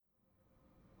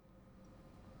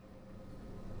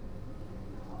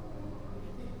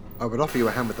I would offer you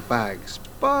a hand with the bags,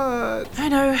 but... I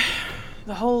know.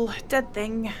 The whole dead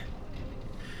thing.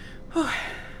 Whew.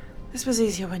 This was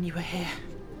easier when you were here.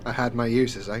 I had my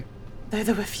uses, eh? Though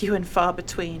they were few and far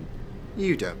between.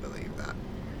 You don't believe that.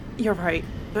 You're right,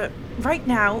 but right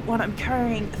now, when I'm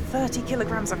carrying 30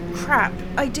 kilograms of crap,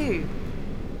 I do.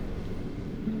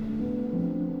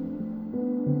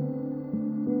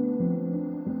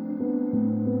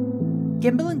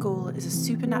 Gimble and Ghoul is a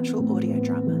supernatural audio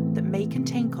drama that may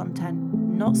contain content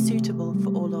not suitable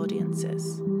for all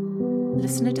audiences.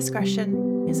 Listener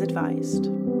discretion is advised.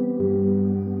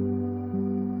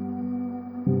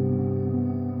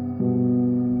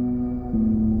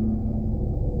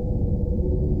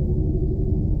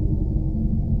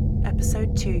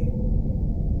 Episode 2.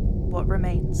 What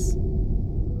Remains.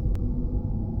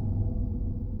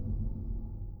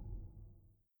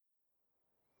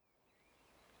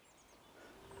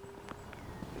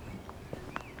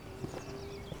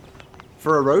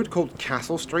 For a road called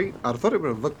Castle Street, I'd have thought it would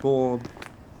have looked more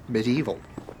medieval.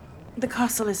 The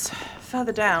castle is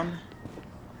further down.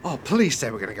 Oh, please say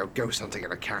we're going to go ghost hunting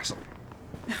in a castle.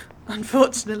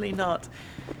 Unfortunately not.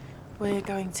 We're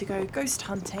going to go ghost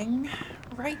hunting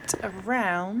right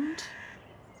around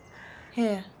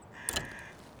here.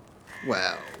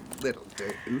 Well, it'll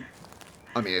do.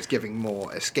 I mean, it's giving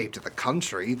more Escape to the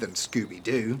Country than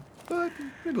Scooby-Doo, but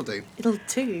it'll do. It'll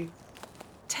do.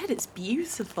 Ted, it's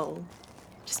beautiful.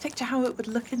 Just picture how it would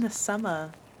look in the summer.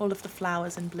 All of the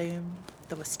flowers in bloom,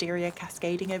 the wisteria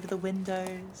cascading over the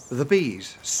windows. The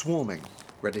bees swarming,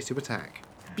 ready to attack.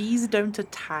 Bees don't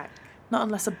attack, not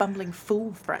unless a bumbling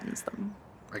fool threatens them.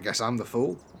 I guess I'm the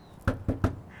fool.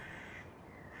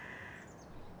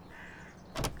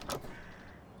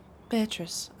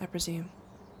 Beatrice, I presume.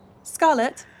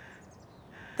 Scarlet,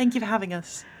 thank you for having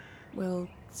us. Will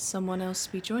someone else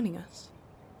be joining us?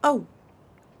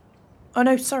 Oh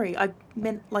no, sorry, I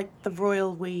meant like the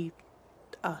royal we,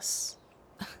 us.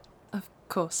 Of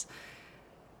course.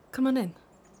 Come on in.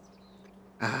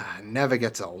 Never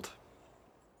gets old.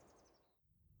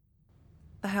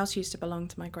 The house used to belong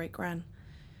to my great-gran.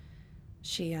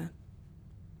 She,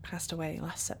 passed away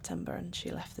last September and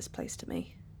she left this place to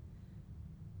me.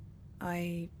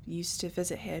 I used to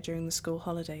visit here during the school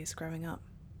holidays growing up.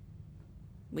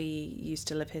 We used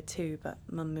to live here too, but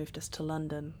Mum moved us to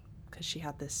London because she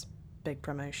had this big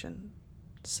promotion.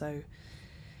 So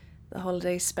the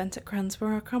holidays spent at Gran's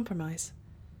were our compromise.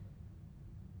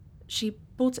 She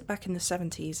bought it back in the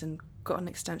 70s and got an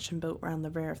extension built around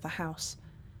the rear of the house.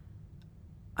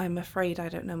 I'm afraid I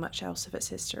don't know much else of its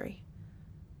history.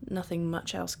 Nothing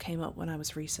much else came up when I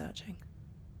was researching.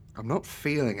 I'm not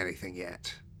feeling anything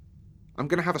yet. I'm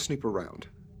going to have a snoop around.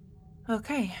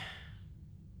 Okay.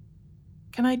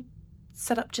 Can I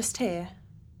set up just here?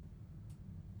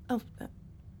 Oh,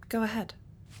 go ahead.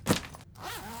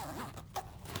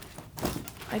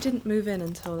 I didn't move in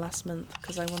until last month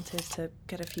because I wanted to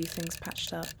get a few things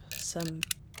patched up. Some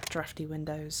drafty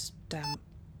windows, damp,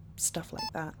 stuff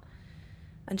like that.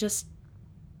 And just,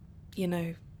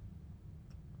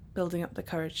 building up the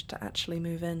courage to actually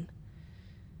move in.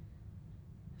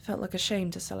 Felt like a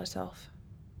shame to sell it off.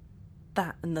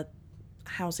 That and the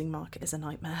housing market is a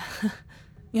nightmare.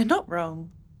 You're not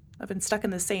wrong. I've been stuck in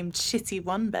the same shitty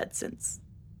one bed since.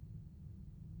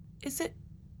 Is it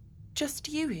just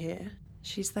you here?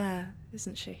 She's there,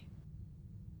 isn't she?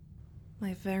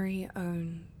 My very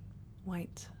own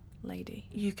white lady.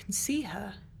 You can see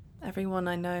her. Everyone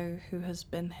I know who has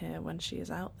been here when she is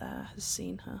out there has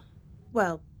seen her.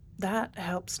 Well, that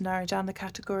helps narrow down the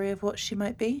category of what she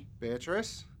might be.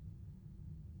 Beatrice?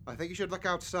 I think you should look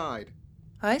outside.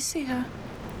 I see her.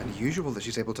 Unusual that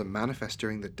she's able to manifest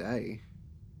during the day.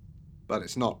 But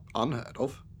it's not unheard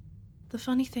of. The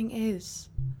funny thing is,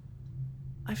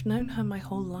 I've known her my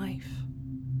whole life.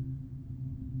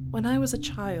 When I was a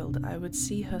child, I would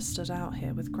see her stood out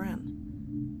here with Gran.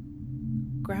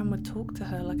 Gran would talk to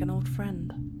her like an old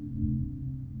friend.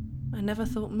 I never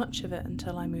thought much of it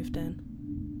until I moved in.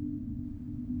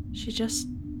 She just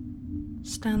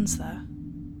stands there,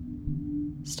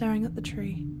 staring at the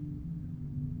tree.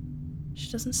 She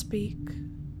doesn't speak,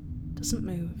 doesn't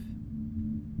move,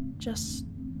 just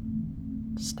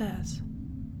stares.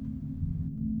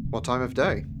 What time of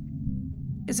day?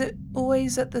 Is it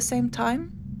always at the same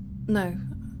time? No.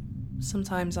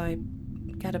 Sometimes I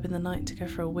get up in the night to go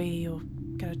for a wee or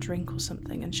get a drink or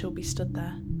something and she'll be stood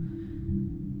there.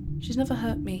 She's never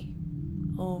hurt me,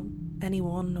 or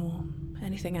anyone, or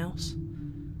anything else.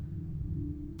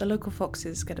 The local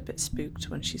foxes get a bit spooked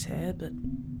when she's here, but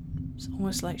it's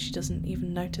almost like she doesn't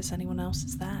even notice anyone else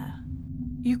is there.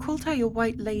 You called her your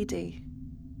white lady.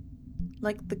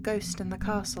 Like the ghost in the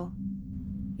castle.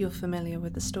 You're familiar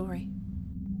with the story?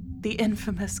 The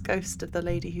infamous ghost of the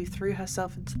lady who threw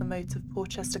herself into the moat of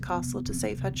Portchester Castle to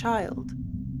save her child.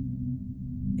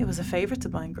 It was a favourite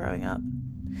of mine growing up.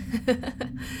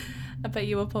 I bet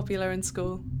you were popular in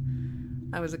school.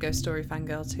 I was a ghost story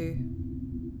fangirl too.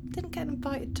 Didn't get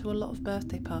invited to a lot of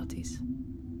birthday parties.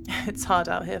 It's hard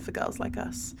out here for girls like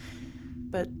us.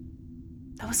 But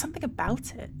there was something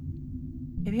about it.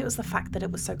 Maybe it was the fact that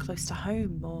it was so close to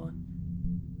home, or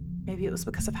maybe it was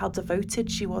because of how devoted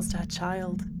she was to her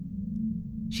child.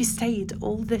 She stayed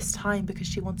all this time because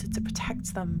she wanted to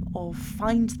protect them, or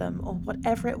find them, or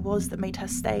whatever it was that made her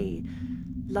stay.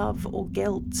 Love or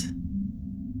guilt.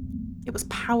 It was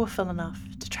powerful enough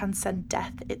to transcend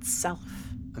death itself.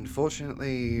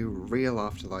 Unfortunately, real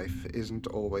afterlife isn't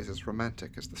always as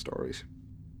romantic as the stories.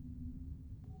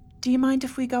 Do you mind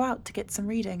if we go out to get some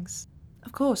readings?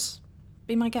 Of course.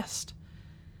 Be my guest.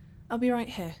 I'll be right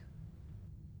here.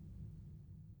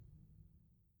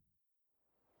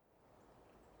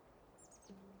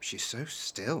 She's so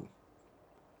still.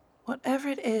 Whatever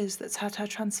it is that's had her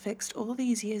transfixed all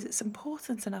these years, it's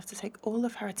important enough to take all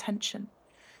of her attention.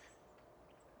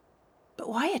 But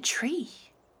why a tree?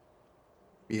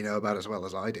 You know about as well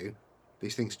as I do.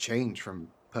 These things change from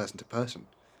person to person.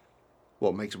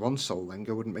 What makes one soul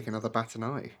linger wouldn't make another bat an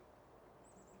eye.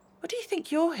 What do you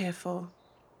think you're here for?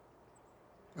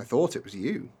 I thought it was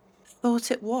you.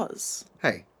 Thought it was.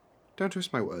 Hey, don't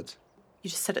twist my words. You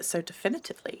just said it so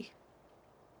definitively.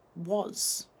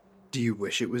 Was. Do you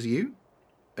wish it was you?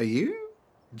 Are you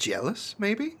jealous,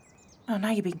 maybe? Oh, now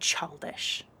you're being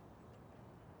childish.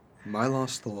 My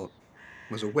last thought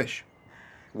was a wish.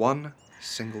 One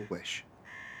single wish.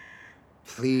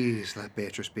 Please let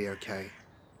Beatrice be okay.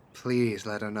 Please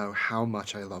let her know how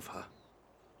much I love her.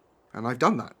 And I've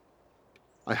done that.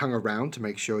 I hung around to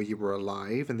make sure you were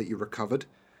alive and that you recovered,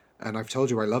 and I've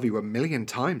told you I love you 1,000,000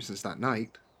 times since that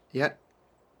night. Yet,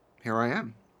 here I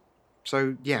am.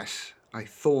 So, yes, I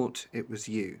thought it was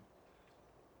you.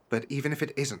 But even if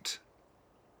it isn't,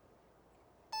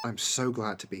 I'm so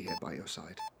glad to be here by your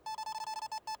side.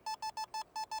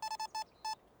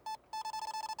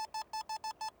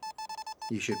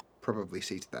 You should probably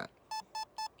see to that.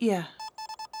 Yeah.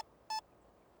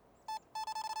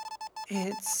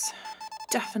 It's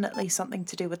definitely something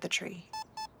to do with the tree.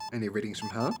 Any readings from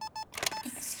her?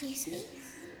 Excuse me?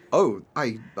 Oh,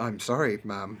 I'm sorry,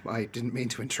 ma'am. I didn't mean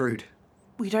to intrude.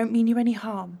 We don't mean you any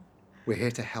harm. We're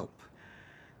here to help.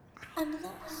 I'm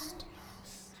lost.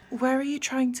 Where are you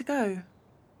trying to go?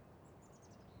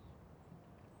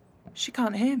 She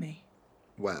can't hear me.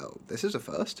 Well, this is a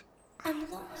first. I'm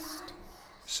lost.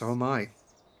 So am I.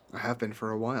 I have been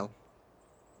for a while.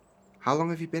 How long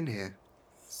have you been here?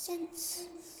 Since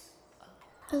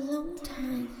a long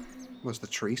time. Was the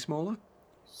tree smaller?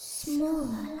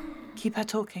 Smaller. Keep her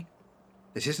talking.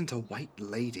 This isn't a white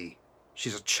lady.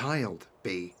 She's a child,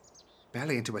 Bea.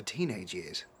 Barely into her teenage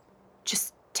years.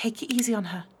 Just take it easy on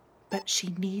her. But she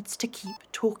needs to keep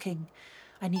talking.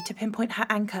 I need to pinpoint her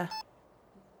anchor.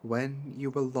 When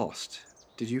you were lost,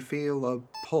 did you feel a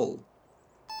pull?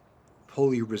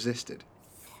 Pull you resisted?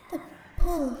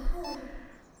 Pull.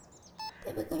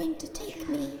 They were going to take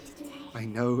me. I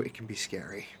know it can be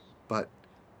scary, but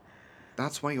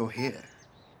that's why you're here.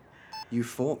 You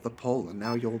fought the pull and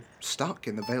now you're stuck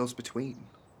in the veils between.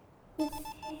 With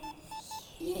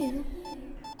you.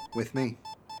 With me.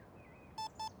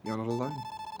 You're not alone.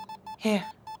 Here.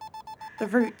 The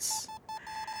roots.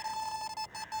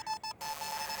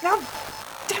 No!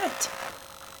 Damn it!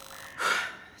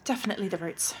 Definitely the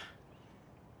roots.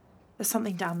 There's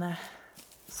something down there.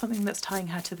 Something that's tying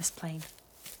her to this plane.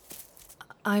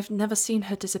 I've never seen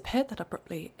her disappear that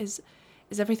abruptly. Is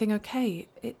everything okay?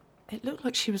 It looked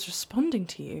like she was responding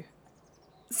to you.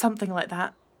 Something like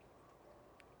that.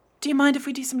 Do you mind if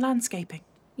we do some landscaping?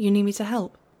 You need me to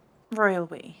help? Royal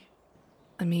we.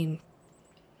 I mean,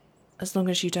 as long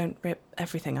as you don't rip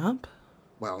everything up.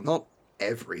 Well, not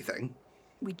everything.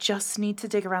 We just need to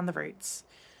dig around the roots.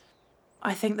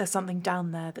 I think there's something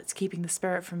down there that's keeping the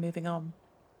spirit from moving on.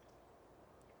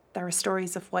 There are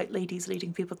stories of white ladies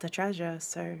leading people to treasure,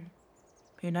 so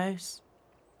who knows?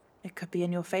 It could be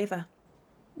in your favour.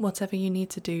 Whatever you need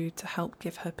to do to help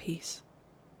give her peace.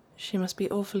 She must be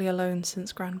awfully alone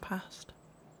since Gran passed.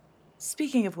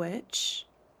 Speaking of which,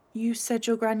 you said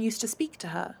your Gran used to speak to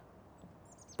her,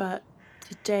 but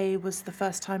today was the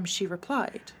first time she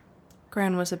replied.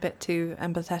 Gran was a bit too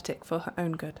empathetic for her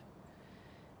own good.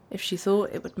 If she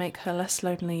thought it would make her less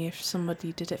lonely if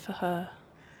somebody did it for her,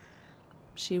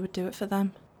 she would do it for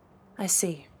them. I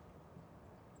see.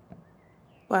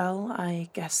 Well, I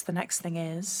guess the next thing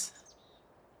is...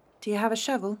 Do you have a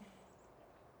shovel?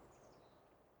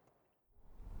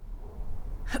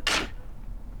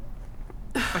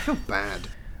 I feel bad.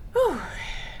 Ooh,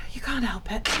 you can't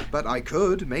help it. But I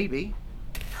could, maybe.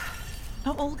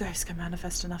 Not all ghosts can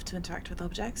manifest enough to interact with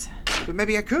objects. But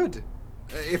maybe I could.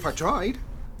 If I tried.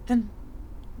 Then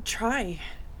try.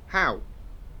 How?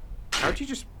 How'd you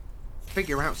just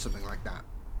figure out something like that?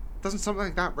 Doesn't something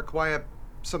like that require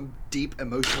some deep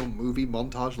emotional movie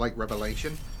montage-like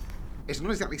revelation? It's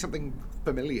not exactly something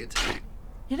familiar to me.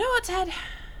 You know what, Ted?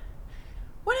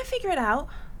 When I figure it out,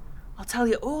 I'll tell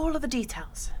you all of the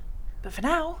details. But for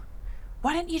now,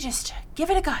 why don't you just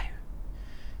give it a go?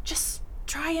 Just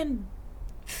try and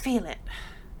feel it.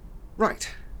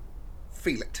 Right.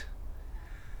 Feel it.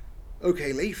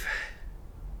 Okay, Leaf.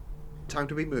 Time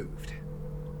to be moved.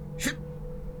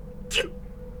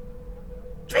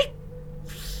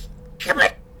 Come on.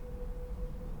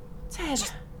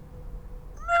 Ted.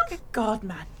 Good God,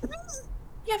 man.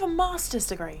 You have a master's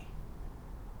degree.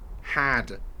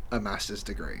 Had a master's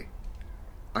degree.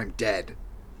 I'm dead.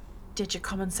 Did your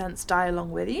common sense die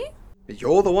along with you?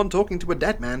 You're the one talking to a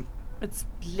dead man. It's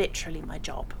literally my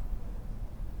job.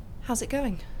 How's it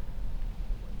going?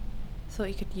 Thought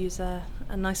you could use a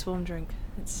nice warm drink.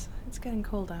 It's getting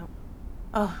cold out.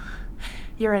 Oh,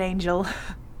 you're an angel.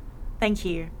 Thank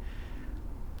you.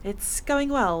 It's going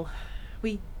well.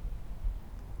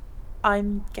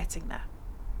 I'm getting there.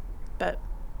 But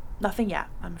nothing yet,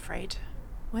 I'm afraid.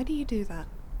 Why do you do that?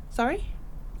 Sorry?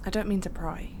 I don't mean to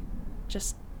pry.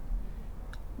 Just,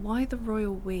 why the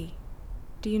royal we?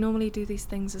 Do you normally do these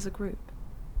things as a group?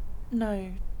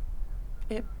 No.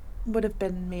 It would have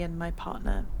been me and my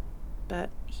partner,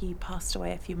 but he passed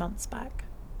away a few months back.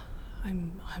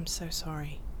 I'm so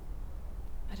sorry.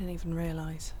 I didn't even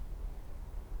realise.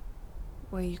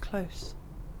 Were you close?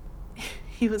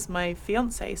 He was my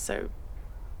fiancé, so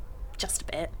just a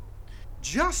bit.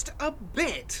 Just a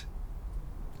bit?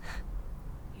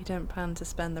 You don't plan to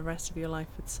spend the rest of your life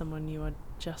with someone you are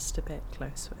just a bit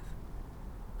close with?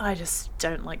 I just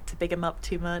don't like to big him up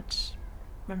too much.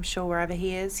 I'm sure wherever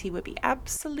he is, he would be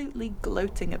absolutely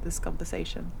gloating at this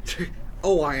conversation.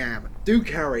 Oh, I am. Do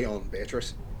carry on,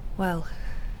 Beatrice. Well,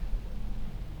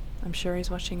 I'm sure he's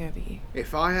watching over you.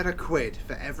 If I had a quid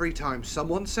for every time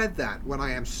someone said that when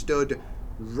I am stood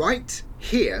right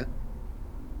here,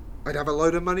 I'd have a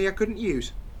load of money I couldn't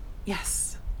use.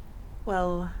 Yes.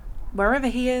 Well, wherever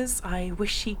he is, I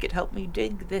wish he could help me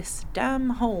dig this damn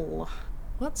hole.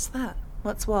 What's that?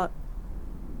 What's what?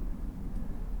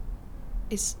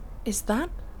 Is that?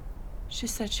 She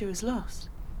said she was lost.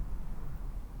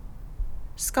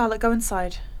 Scarlet, go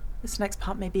inside. This next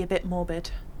part may be a bit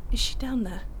morbid. Is she down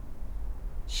there?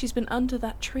 She's been under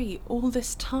that tree all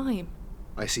this time.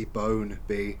 I see bone,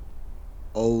 B.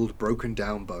 Old, broken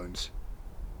down bones.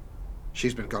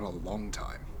 She's been gone a long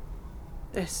time.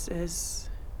 This is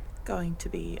going to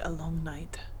be a long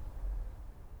night.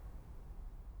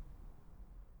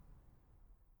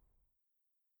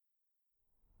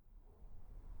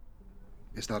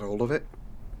 Is that all of it?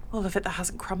 All of it that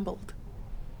hasn't crumbled.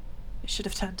 It should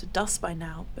have turned to dust by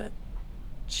now, but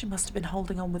she must have been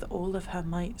holding on with all of her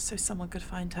might so someone could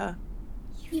find her.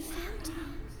 You found her.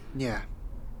 Yeah.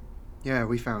 Yeah,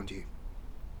 we found you.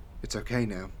 It's okay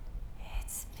now.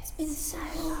 It's been so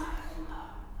long.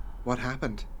 What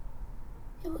happened?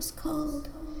 It was cold.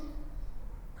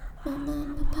 Mama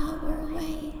and Papa were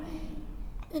away,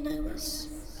 and I was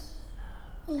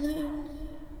alone.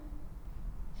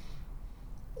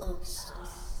 Lost.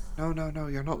 No,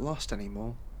 you're not lost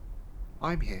anymore.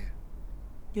 I'm here.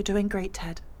 You're doing great,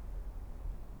 Ted.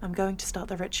 I'm going to start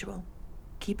the ritual.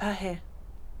 Keep her here.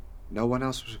 No one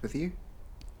else was with you?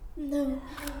 No.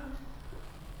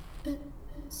 But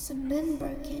some men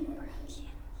broke in.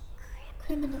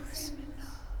 Criminals.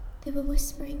 They were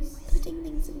whispering, putting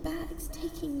things in bags,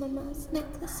 taking Mama's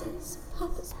necklaces,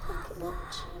 Papa's pocket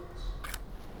watch.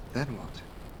 Then what?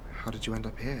 How did you end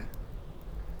up here?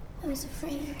 I was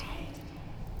afraid.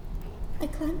 I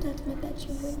climbed out of my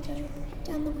bedroom window,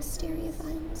 down the wisteria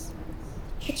vines.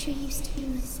 The tree used to be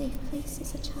my safe place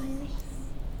as a child.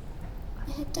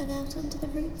 I had dug out under the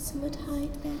roots and would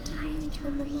hide there to read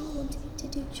when Mama wanted me to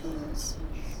do chores.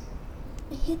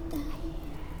 I hid there.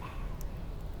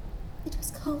 It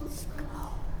was cold.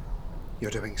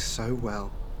 You're doing so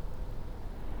well.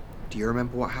 Do you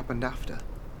remember what happened after?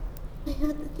 I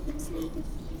heard the thieves leave.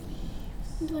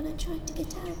 And when I tried to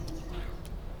get out,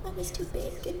 I was too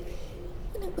big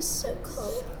and it was so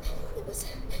cold. It was...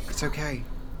 It's okay.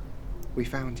 We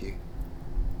found you.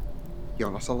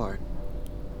 You're not alone.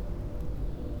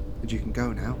 And you can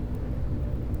go now.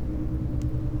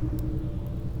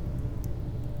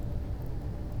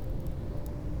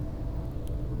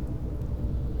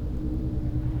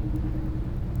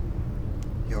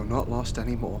 not lost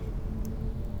anymore.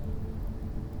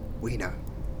 We know.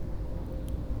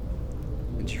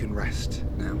 And you can rest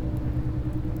now.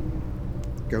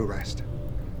 Go rest.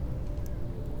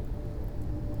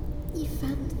 You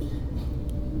found me.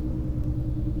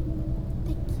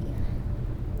 Thank you.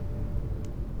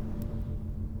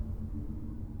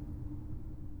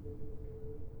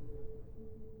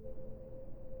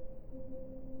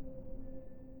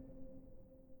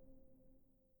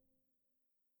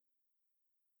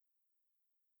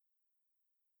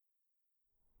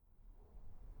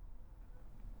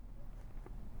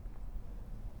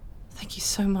 Thank you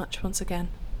so much once again.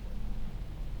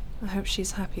 I hope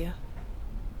she's happier.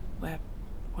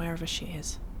 Wherever she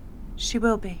is. She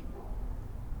will be.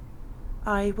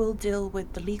 I will deal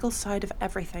with the legal side of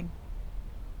everything.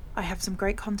 I have some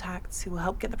great contacts who will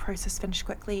help get the process finished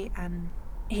quickly, and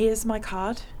here's my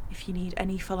card if you need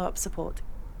any follow-up support,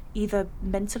 either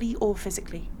mentally or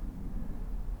physically.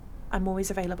 I'm always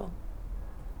available.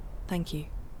 Thank you.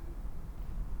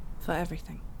 For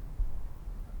everything.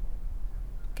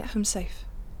 Get home safe.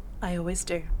 I always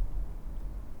do.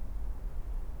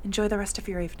 Enjoy the rest of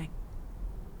your evening.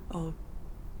 Or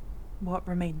what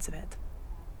remains of it.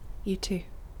 You too.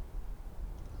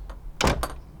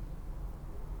 Are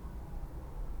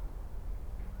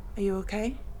you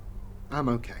okay? I'm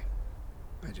okay.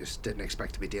 I just didn't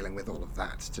expect to be dealing with all of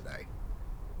that today.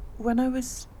 When I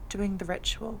was doing the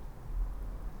ritual,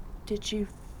 did you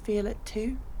feel it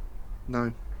too?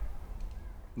 No.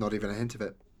 Not even a hint of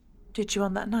it. Did you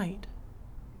on that night?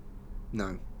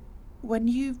 No. When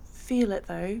you feel it,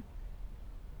 though,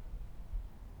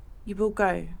 you will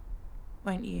go,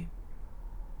 won't you?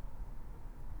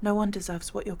 No one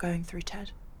deserves what you're going through,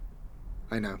 Ted.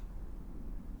 I know.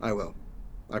 I will.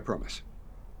 I promise.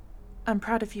 I'm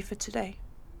proud of you for today.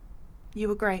 You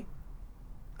were great.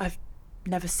 I've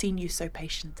never seen you so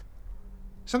patient.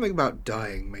 Something about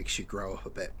dying makes you grow up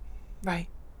a bit. Right.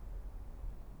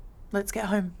 Let's get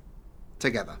home.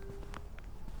 Together.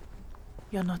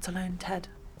 You're not alone, Ted.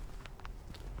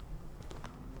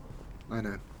 I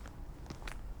know.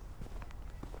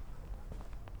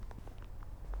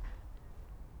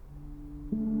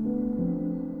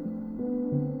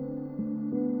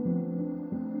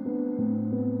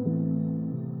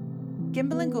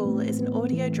 Gimble and Ghoul is an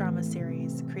audio drama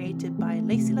series created by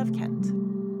Lacey-Love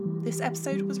Kent. This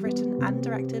episode was written and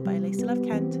directed by Lacey-Love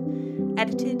Kent,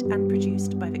 edited and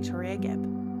produced by Victoria Gibb.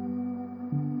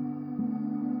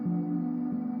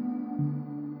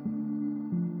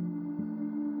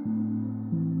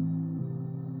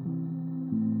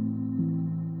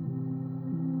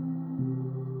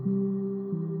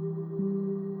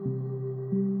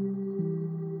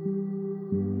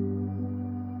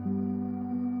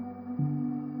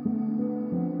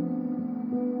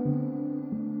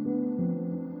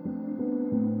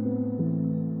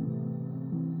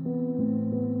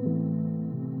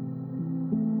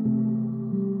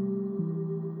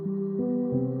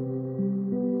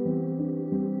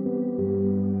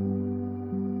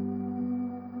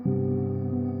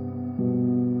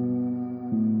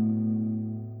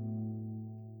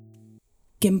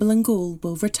 Gimble and Ghoul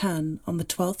will return on the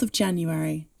 12th of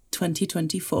January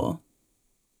 2024.